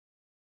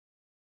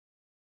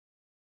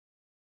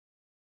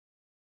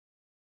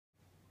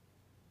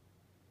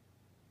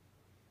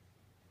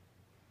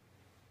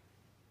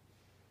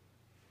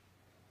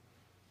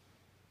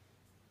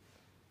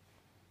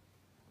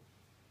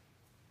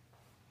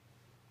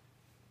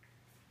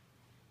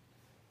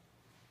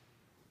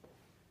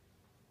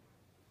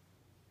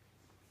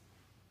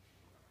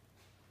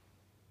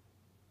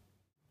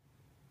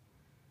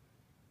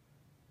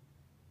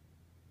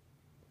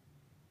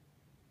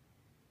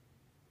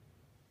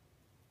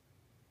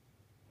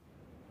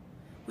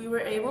We were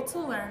able to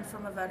learn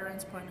from a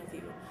veteran's point of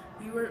view.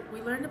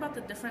 We learned about the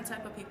different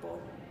type of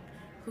people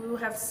who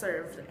have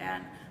served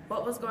and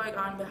what was going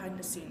on behind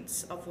the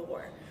scenes of the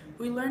war.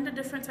 We learned the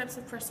different types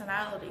of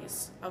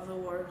personalities of the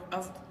war,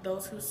 of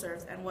those who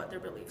served, and what their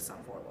beliefs on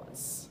war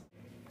was.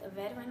 The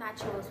veteran I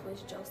chose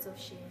was Joseph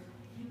Shear.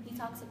 He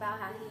talks about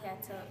how he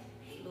had to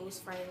lose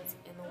friends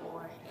in the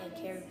war and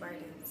carry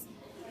burdens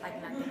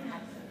like nothing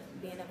happened.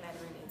 Being a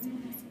veteran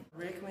isn't easy.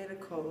 Rick made a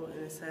quote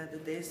and it said, "The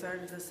day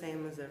started the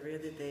same as every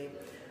other day,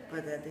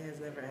 but that day has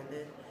never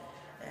ended."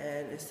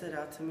 And it stood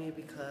out to me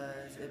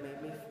because it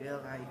made me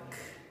feel like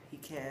he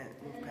can't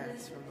move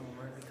past from the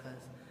war,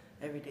 because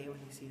every day when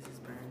he sees his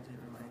burns, it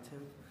reminds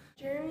him.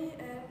 Jeremy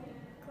N.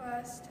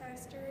 Class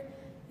Taxter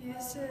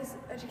used his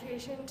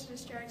education to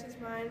distract his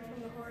mind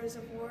from the horrors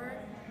of war.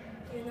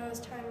 Even though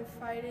his time of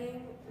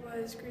fighting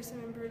was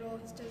gruesome and brutal,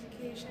 his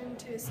dedication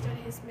to his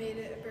studies made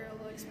it a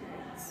bearable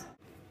experience.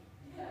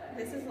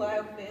 This is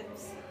Lyle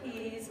Phipps.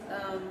 He's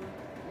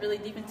really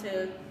deep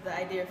into the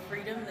idea of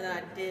freedom and the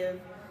idea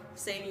of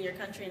saving your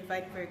country and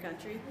fighting for your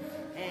country.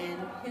 And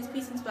his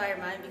piece inspired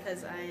mine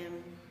because I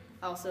am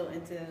also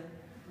into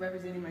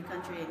representing my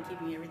country and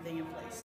keeping everything in place.